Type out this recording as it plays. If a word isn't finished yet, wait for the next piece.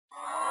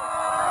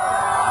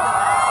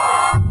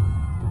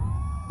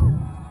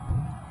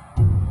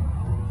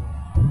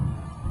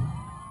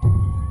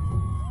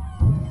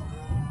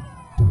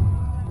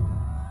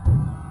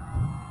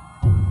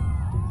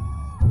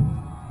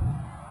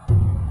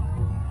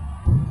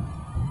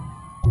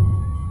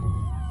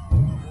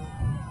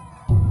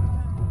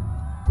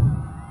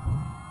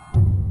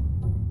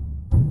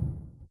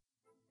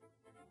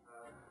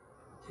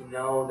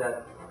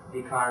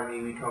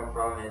economy we come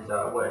from is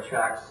what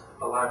attracts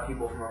a lot of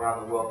people from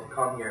around the world to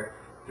come here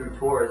through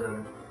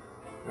tourism,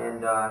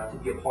 and to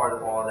be a part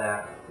of all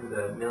that through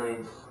the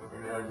millions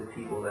and millions of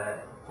people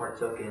that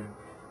partook in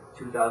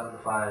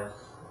 2005's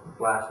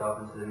blast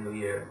off into the new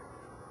year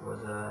was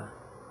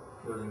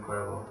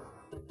incredible.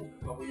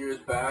 A couple years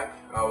back,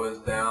 I was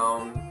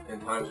down in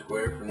Times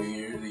Square for New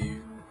Year's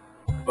Eve.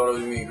 Thought it was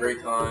going to be a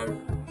great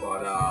time,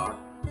 but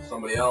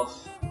somebody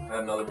else had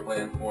another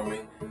plan for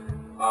me.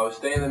 I was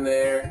standing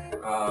there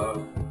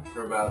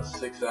for about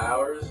 6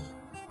 hours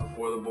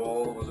before the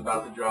ball was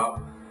about to drop,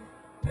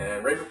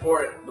 and right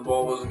before the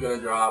ball was going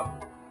to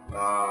drop,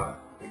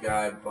 the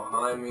guy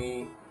behind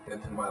me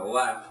and to my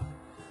left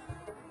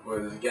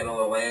was getting a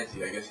little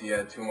antsy. I guess he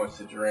had too much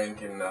to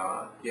drink, and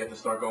he had to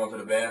start going to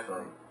the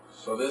bathroom.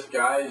 So this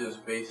guy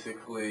just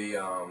basically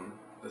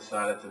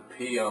decided to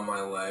pee on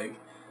my leg,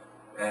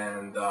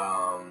 and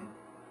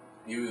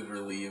he was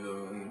relieved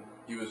and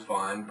he was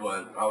fine,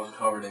 but I was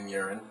covered in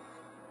urine.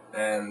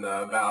 And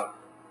about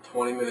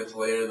 20 minutes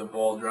later, the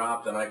ball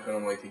dropped, and I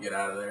couldn't wait to get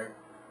out of there.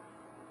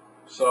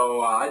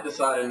 So I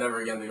decided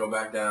never again to go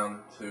back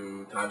down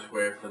to Times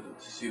Square to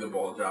see the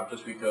ball drop,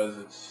 just because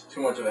it's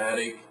too much of a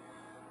headache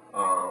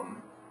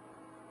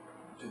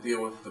to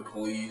deal with the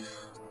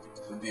police,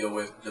 to deal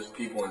with just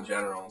people in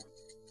general.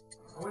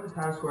 I went to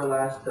Times Square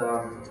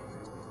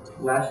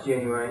last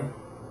January,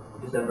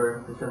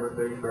 December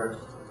 31st,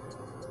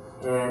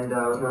 and it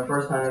was my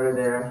first time ever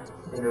there,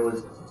 and it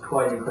was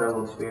quite an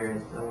incredible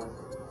experience.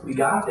 We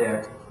got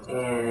there,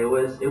 and it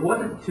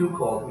wasn't too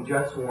cold. We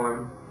dressed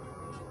warm,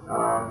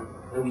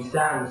 and we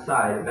sat on the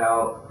side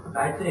about,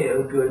 I'd say,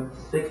 a good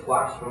 6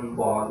 blocks from the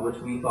ball, which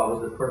we thought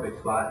was the perfect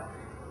spot.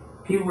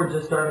 People were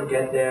just starting to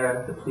get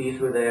there. The police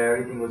were there.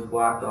 Everything was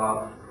blocked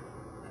off.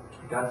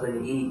 Got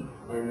something to eat,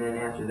 and then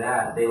after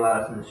that, they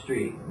allowed us in the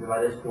street. And by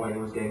this point, it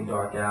was getting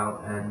dark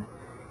out, and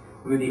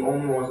we were the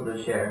only ones with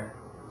a chair.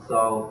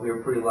 So we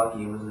were pretty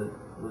lucky. It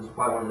was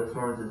probably one of the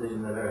smartest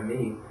decisions I've ever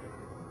made,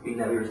 being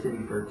that we were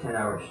sitting for 10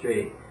 hours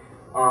straight.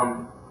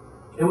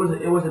 It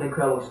was an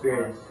incredible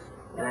experience,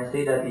 and I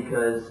say that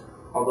because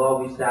although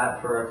we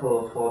sat for a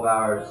total of 12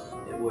 hours,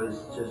 it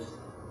was just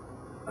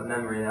a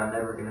memory that I'm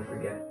never going to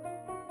forget.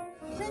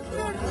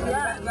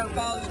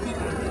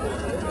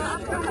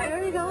 Where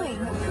are you going?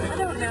 I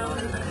don't know.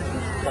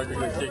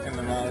 Practically kicking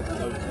them out. So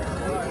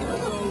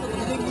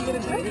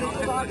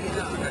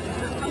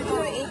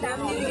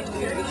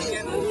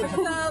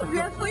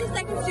we're at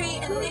 42nd Street,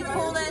 and then they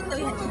told us that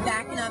we had to be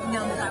backing up and be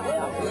on the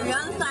sidewalk. We're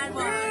on the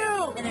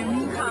sidewalk, and then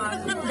we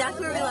crossed. That's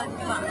where we left the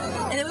spot.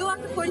 And then we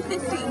walked to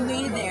 45th Street and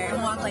waited there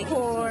and walked like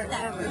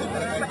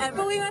forever.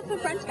 But we went to the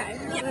French guy.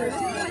 Yeah, we were to the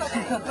French guy.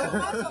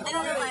 And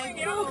then they're like,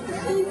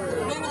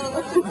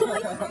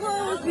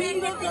 close. We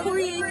didn't get to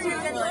 48th Street.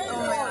 And like, oh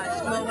my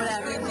gosh, well,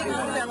 whatever. This is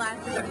our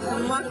last trip. So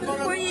we walked to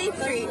 48th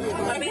Street.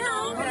 And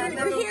now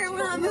we're here, we're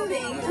not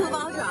moving until the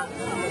ball drops.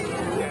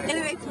 And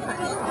it makes me cry.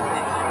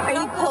 Are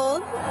you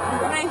cold?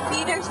 My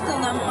feet are still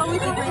numb. Oh, we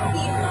think my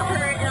feet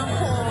hurt and I'm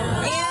cold.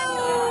 And,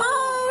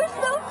 oh, we're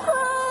so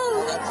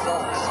close. That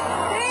sucks.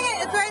 Dang it,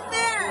 it's right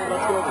there.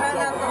 Let's go.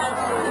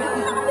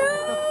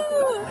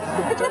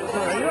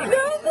 No!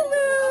 No!